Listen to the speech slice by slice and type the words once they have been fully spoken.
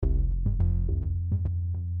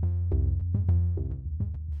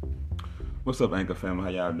What's up, Anchor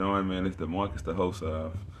family? How y'all doing, man? It's DeMarcus, the host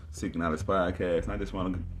of Seeking Knowledge Podcast. And I just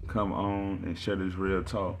want to come on and share this real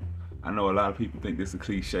talk. I know a lot of people think this is a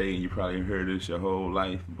cliche, and you probably heard this your whole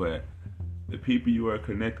life, but the people you are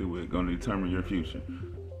connected with are going to determine your future.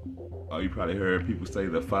 You probably heard people say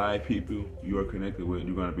the 5 people you are connected with,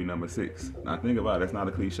 you're going to be number 6. Now think about it. That's not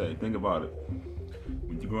a cliche. Think about it.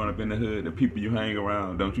 When you're growing up in the hood, the people you hang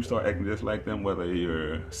around, don't you start acting just like them, whether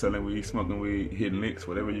you're selling weed, smoking weed, hitting licks,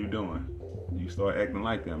 whatever you're doing. You start acting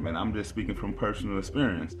like them. And I'm just speaking from personal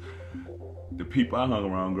experience. The people I hung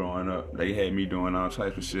around growing up, they had me doing all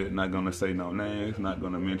types of shit. Not gonna say no names, not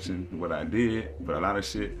gonna mention what I did, but a lot of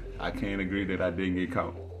shit I can't agree that I didn't get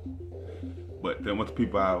caught. But then with the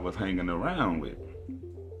people I was hanging around with,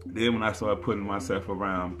 then when I started putting myself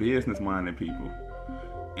around business-minded people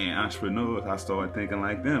and entrepreneurs, I started thinking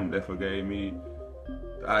like them. That forgave me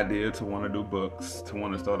the idea to want to do books, to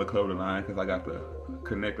want to start a clothing line, because I got to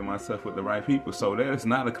connect myself with the right people. So that is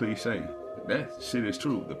not a cliche. That shit is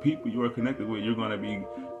true. The people you are connected with, you're going to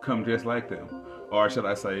become just like them. Or should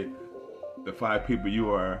I say, the 5 people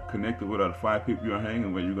you are connected with, or the 5 people you are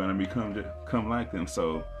hanging with, you're going to become like them.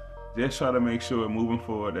 So just try to make sure moving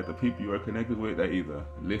forward that the people you are connected with, they either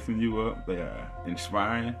lifting you up, they are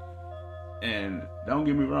inspiring. And don't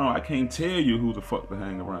get me wrong, I can't tell you who the fuck to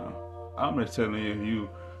hang around. I'm just telling you,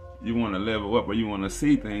 you want to level up or you want to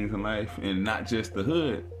see things in life and not just the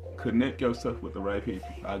hood. Connect yourself with the right people.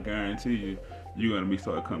 I guarantee you, you're going to be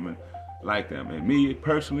start coming like them. And me,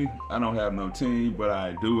 personally, I don't have no team, but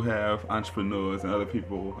I do have entrepreneurs and other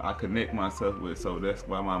people I connect myself with. So that's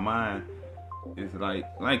why my mind is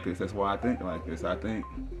like this. That's why I think like this. I think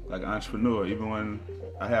like an entrepreneur. Even when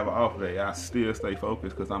I have an off day, I still stay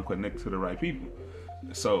focused because I'm connected to the right people.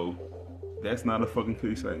 So that's not a fucking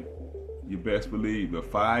cliche. You best believe the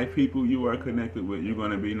 5 people you are connected with, you're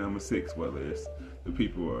going to be number 6, whether it's the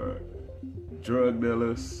people who are drug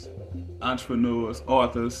dealers, entrepreneurs,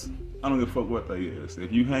 authors. I don't give a fuck what they is.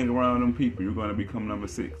 If you hang around them people, you're going to become number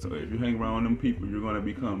 6. So if you hang around them people, you're going to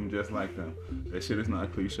become just like them. That shit is not a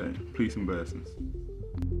cliche. Peace and blessings.